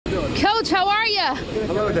Coach, how are you?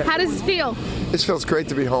 Hello there. How does this feel? This feels great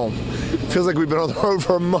to be home. It feels like we've been on the road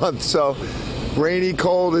for a month. So rainy,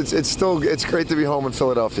 cold. It's great to be home in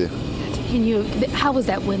Philadelphia. How was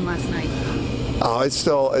that win last night? Oh, it's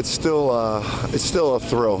still a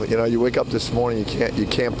thrill. You know, you wake up this morning, you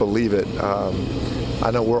can't believe it. I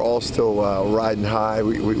know we're all still riding high.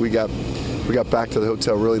 We got back to the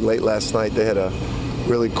hotel really late last night. They had a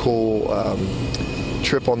really cool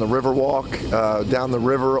trip on the river walk down the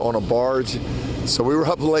river on a barge. So we were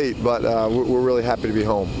up late, but we're really happy to be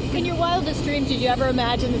home. In your wildest dreams, did you ever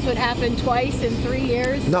imagine this would happen twice in 3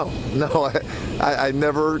 years? No, I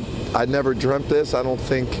never dreamt this. I don't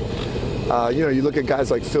think. You know, you look at guys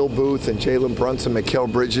like Phil Booth and Jalen Brunson,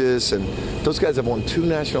 Mikal Bridges, and those guys have won 2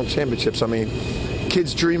 national championships. I mean,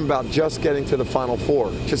 kids dream about just getting to the Final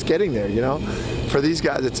Four, just getting there, you know? For these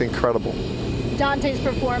guys, it's incredible. Dante's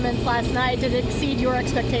performance last night, did it exceed your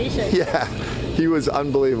expectations? Yeah, he was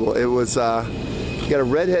unbelievable. It was, you got a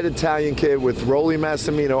redhead Italian kid with Rolly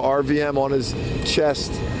Massimino, RVM on his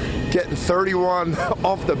chest, getting 31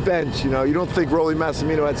 off the bench. You know, you don't think Rolly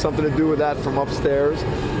Massimino had something to do with that from upstairs.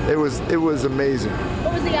 It was amazing.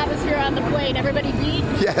 What was the atmosphere on the plane? Everybody beat?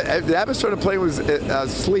 Yeah, the atmosphere on the plane was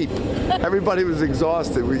sleep. Everybody was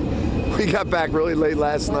exhausted. We got back really late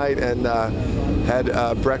last night and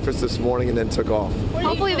had breakfast this morning and then took off.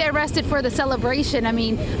 Hopefully they're rested for the celebration. I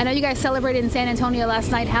mean, I know you guys celebrated in San Antonio last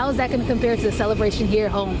night. How is that going to compare to the celebration here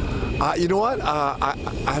at home? You know what?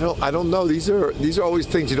 I don't know. These are always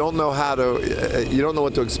things you don't know you don't know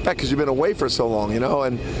what to expect because you've been away for so long, you know.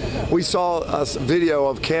 And we saw a video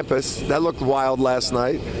of campus that looked wild last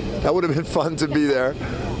night. That would have been fun to be there.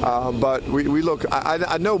 But we look.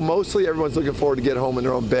 I know mostly everyone's looking forward to get home in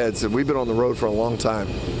their own beds, and we've been on the road for a long time.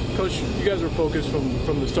 Coach, you guys were focused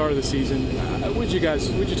from the start of the season. What did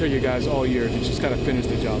you tell your guys all year to just kind of finish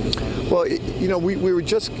the job this time? Well, you know, we were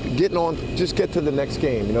just getting on, just get to the next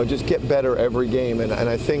game. You know, just get better every game, and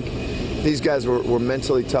I think these guys were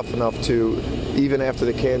mentally tough enough to, even after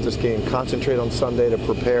the Kansas game, concentrate on Sunday to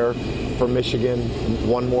prepare for Michigan,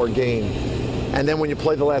 one more game. And then when you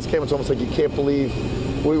play the last game, it's almost like you can't believe.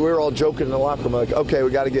 We were all joking in the locker room, like, okay,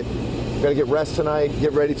 we got to get rest tonight,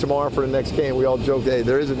 get ready tomorrow for the next game. We all joked, hey,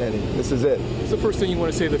 there isn't any. This is it. What's the first thing you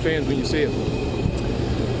want to say to the fans when you see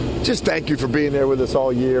them? Just thank you for being there with us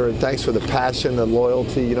all year, and thanks for the passion, the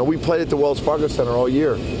loyalty. You know, we played at the Wells Fargo Center all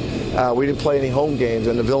year. We didn't play any home games,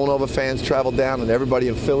 and the Villanova fans traveled down, and everybody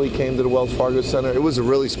in Philly came to the Wells Fargo Center. It was a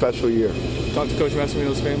really special year. Talk to Coach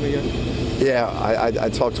Massimino's family yet? Yeah, I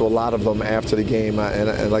talked to a lot of them after the game,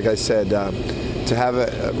 and like I said, to have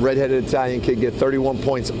a redheaded Italian kid get 31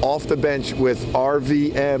 points off the bench with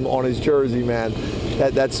RVM on his jersey, man,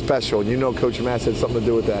 that's special. You know Coach Mass had something to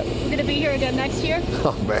do with that. Going to be here again next year?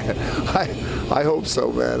 Oh, man, I hope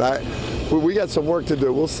so, man. We got some work to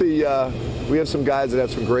do. We'll see. We have some guys that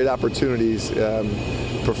have some great opportunities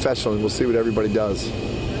professionally. We'll see what everybody does.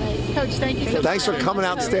 Coach, thank you so much. Thanks for coming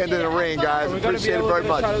out and standing in the ring, guys. Appreciate it very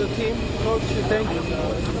much. Coach, thank you.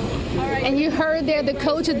 And you heard there the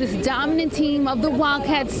coach of this dominant team of the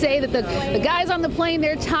Wildcats say that the guys on the plane,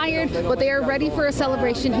 they're tired, but they are ready for a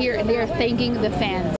celebration here, and they are thanking the fans.